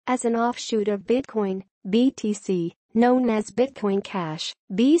As an offshoot of Bitcoin, BTC, known as Bitcoin Cash,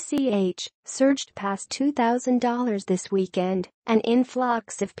 BCH, surged past $2,000 this weekend. An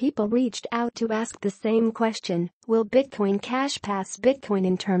influx of people reached out to ask the same question: will Bitcoin Cash pass Bitcoin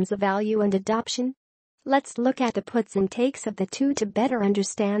in terms of value and adoption? Let's look at the puts and takes of the two to better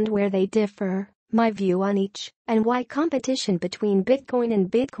understand where they differ, my view on each, and why competition between Bitcoin and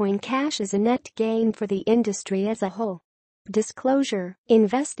Bitcoin Cash is a net gain for the industry as a whole. Disclosure: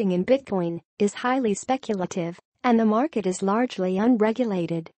 investing in Bitcoin is highly speculative, and the market is largely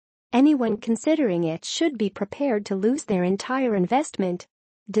unregulated. Anyone considering it should be prepared to lose their entire investment.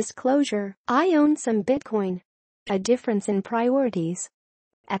 Disclosure: I own some Bitcoin. A difference in priorities.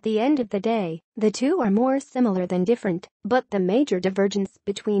 At the end of the day, the two are more similar than different, but the major divergence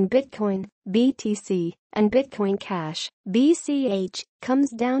between Bitcoin, BTC, and Bitcoin Cash, BCH,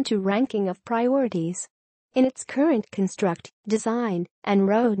 comes down to ranking of priorities. In its current construct, design, and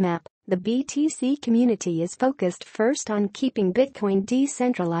roadmap, the BTC community is focused first on keeping Bitcoin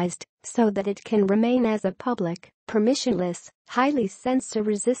decentralized so that it can remain as a public, permissionless, highly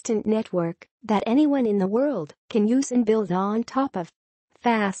censor-resistant network that anyone in the world can use and build on top of.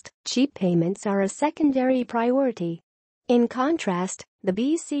 Fast, cheap payments are a secondary priority. In contrast, the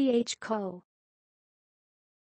BCH Co.